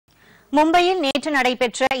மும்பையில் நேற்று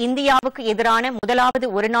நடைபெற்ற இந்தியாவுக்கு எதிரான முதலாவது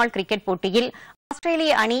ஒருநாள் கிரிக்கெட் போட்டியில்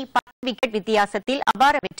ஆஸ்திரேலிய அணி 10 விக்கெட் வித்தியாசத்தில்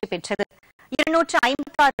அபார வெற்றி பெற்றது.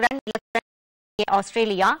 256 ரன் இலக்குடன்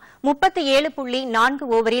ஆஸ்திரேலியா 37.4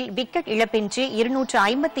 ஓவரில் விக்கெட் இழப்பின்றி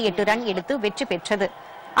 258 ரன் எடுத்து வெற்றி பெற்றது.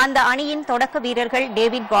 அந்த அணியின் தொடக்க வீரர்கள்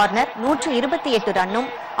டேவிட் வார்னர் 128 ரன்னும்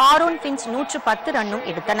ஆரோன் பின்ச் 110 ரன்னும்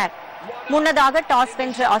எடுத்தனர். முன்னதாக டாஸ்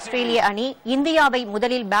வென்ற ஆஸ்திரேலிய அணி இந்தியாவை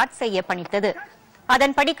முதலில் பேட் செய்ய பணித்தது.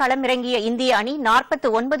 அதன்படி களமிறங்கிய இந்திய அணி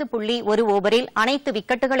 49.1 ஓவரில் அனைத்து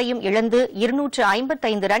விக்கெட்டுகளையும் இழந்து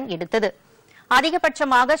 255 ரன் எடுத்தது.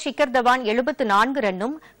 அதிகபட்சமாக ஷிகர் தவான் 74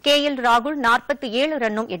 ரன்னும் KL ராகுல் 47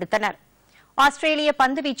 ரன்னும் எடுத்தனர். ஆஸ்திரேலிய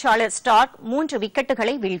பந்துவீச்சாளர் ஸ்டார்க் 3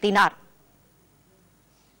 விக்கெட்டுகளை வீழ்த்தினார்.